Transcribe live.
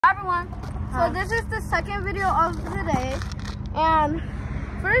Hi everyone. So this is the second video of today, and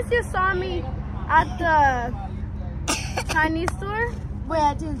first you saw me at the Chinese store. Wait,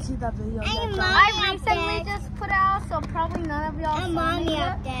 I didn't see that video. I recently just put it out, so probably none of y'all saw it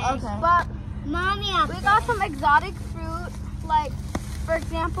yet. Okay. But we got some exotic fruit, like for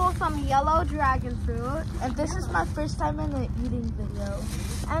example some yellow dragon fruit, And this is my first time in an eating video.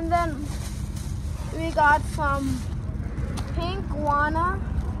 and then we got some pink guana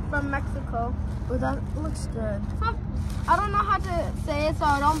from Mexico. Oh, that looks good. I don't know how to say it, so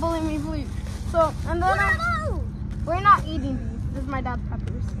don't believe me, please. So, and then we're not eating these. This is my dad's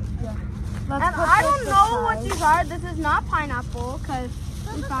peppers. Yeah. And I don't know what these are. This is not pineapple, because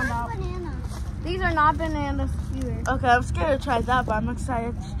we found out. These are not bananas either. Okay, I'm scared to try that, but I'm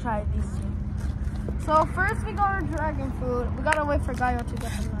excited to try these two. So first we got our dragon fruit. We gotta wait for Gaio to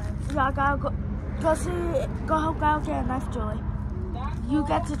get the knife. Yeah, I gotta go help Kyle get a knife, Julie. You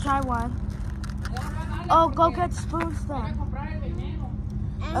get to try one. Oh, go get spoons then.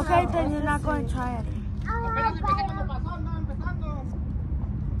 Okay, then you're not going to try any.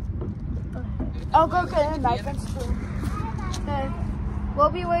 Oh, go get a knife and spoon. Okay, we'll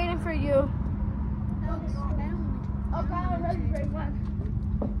be waiting for you. Okay, I'm ready for one.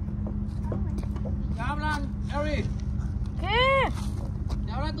 ¿Qué hablan, Eric? ¿Qué?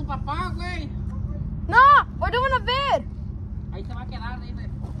 ¿Te habla tu papá, güey? No, we're doing a vid. Ahí se va a quedar, dice.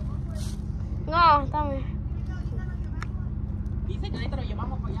 No, dame. Dice que ahí te lo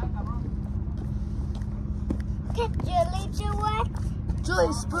llevamos para allá, cabrón.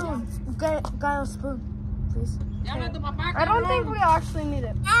 Julie, spoon. Get Kyle a spoon, please. ¿Te habla tu papá, I don't cabrón? think we actually need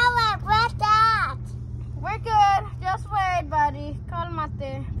it. What's that? We're good. Just wait, buddy.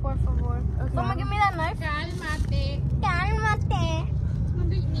 Cálmate, por favor. Okay. Someone give me that knife. Cálmate. Cálmate.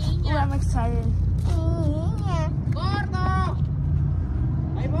 Oh, I'm excited. ¡Gordo!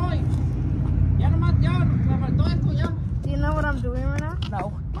 Ahí voy. Ya nomás, ya. Me faltó esto, ya. Do you know what I'm doing right now?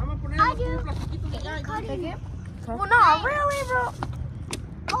 No. Vamos a poner los plastiquitos allá. Take it? Okay. Well, no, really, bro.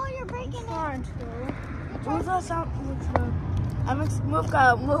 Oh, you're breaking it. Aren't you? Move that sound. Move,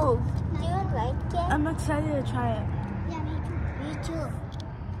 Kyle, move. Do you like it? I'm excited to try it. Yeah, me too.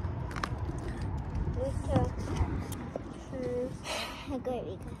 Me too. Good,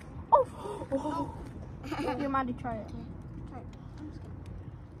 we go. Oh. You might try it.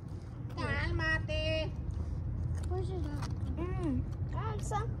 Cálmate. Where's your dog?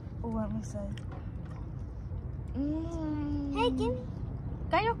 Oh, I'm excited. Hey, give me.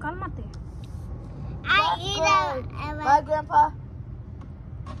 Gaio, cálmate. I eat it. Bye, Grandpa.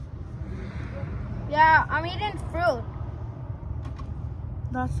 Yeah, I'm eating fruit.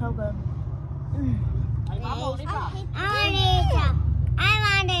 That's so good. Ahí vamos, ahorita.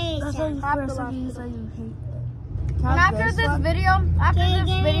 That's why you Have first to time laugh. you said you hate it. And after this one? video, my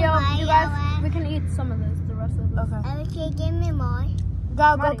you guys, yellow? we can eat some of this, the rest of this. Okay. Okay, give me more.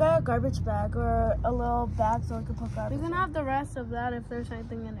 Go Money. get a garbage bag or a little bag so we can put We garbage. can have the rest of that if there's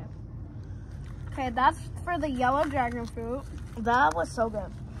anything in it. Okay, that's for the yellow dragon fruit. That was so good.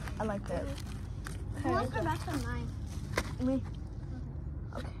 I liked it. Who wants the rest of mine? Me.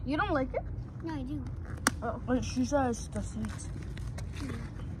 Okay. You don't like it? No, I do. Wait, she says the seeds.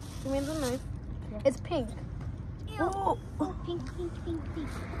 Give me the knife. Yeah. It's pink. Oh, Oh, pink.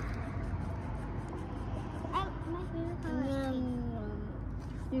 My favorite color is pink.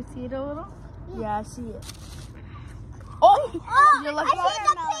 You see it a little? yeah, I see it. Oh! Oh, You're like, I see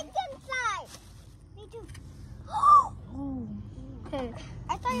the pink inside. Me too. Oh, Okay.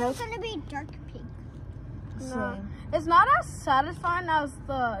 I thought it was gonna be dark pink. No. same. It's not as satisfying as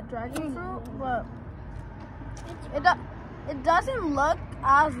the dragon fruit, but it doesn't look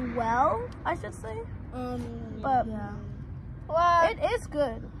as well, I should say. But Yeah. it is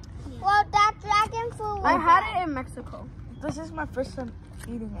good. Well, that dragon fruit. I had it in Mexico. This is my first time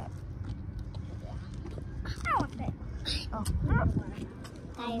eating it. I want it. Oh.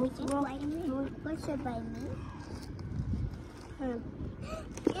 What's it by me? Okay.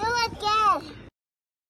 You look good.